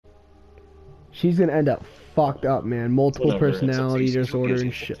She's gonna end up fucked up, man. Multiple Whatever, personality it's a disorder piece and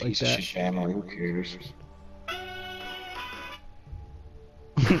of shit like piece of that. shit family, who cares?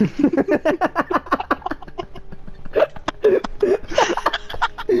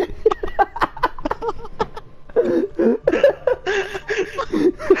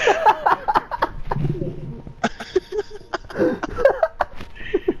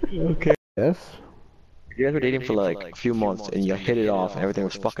 Okay. Yes. You guys were dating for like a few months and you hit it off and everything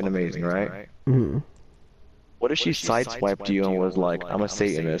was fucking amazing, right? Mm-hmm. What if she sideswiped you and was like, I'm a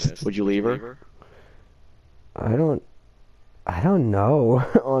Satanist? Would you leave her? I don't know,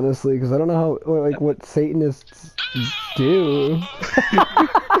 honestly, because I don't know how, like, what Satanists do.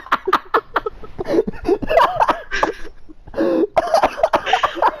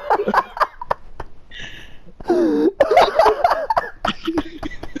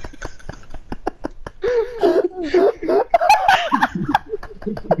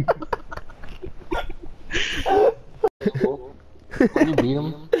 When you beat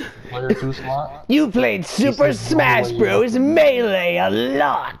him, player 2 slot. You played Super Smash Bros. Melee a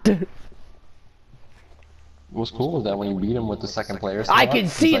lot! What's cool is that when you beat him with the second player slot, I can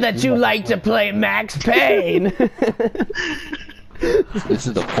see that you like to play Max Payne! This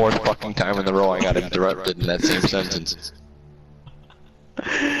is the fourth fucking time in a row I got interrupted in that same sentence.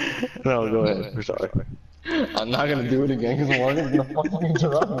 No, go ahead. We're sorry. I'm not gonna do it again because Morgan's gonna fucking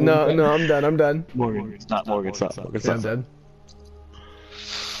interrupt me. No, I'm done. Morgan, stop, Morgan, stop. Morgan, Yeah, I'm stop. dead.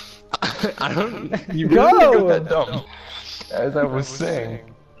 I don't. You Go! really think I'm that dumb? As I was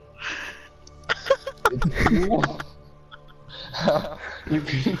saying, it's cool.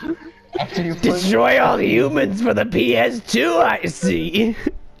 After you play, Destroy all humans for the PS2, I see!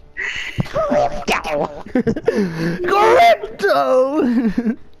 Crypto!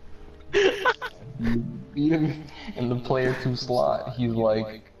 you beat him in the player 2 slot, he's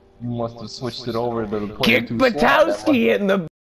like, you must have switched it over to the player Kick 2 slot. Batowski in the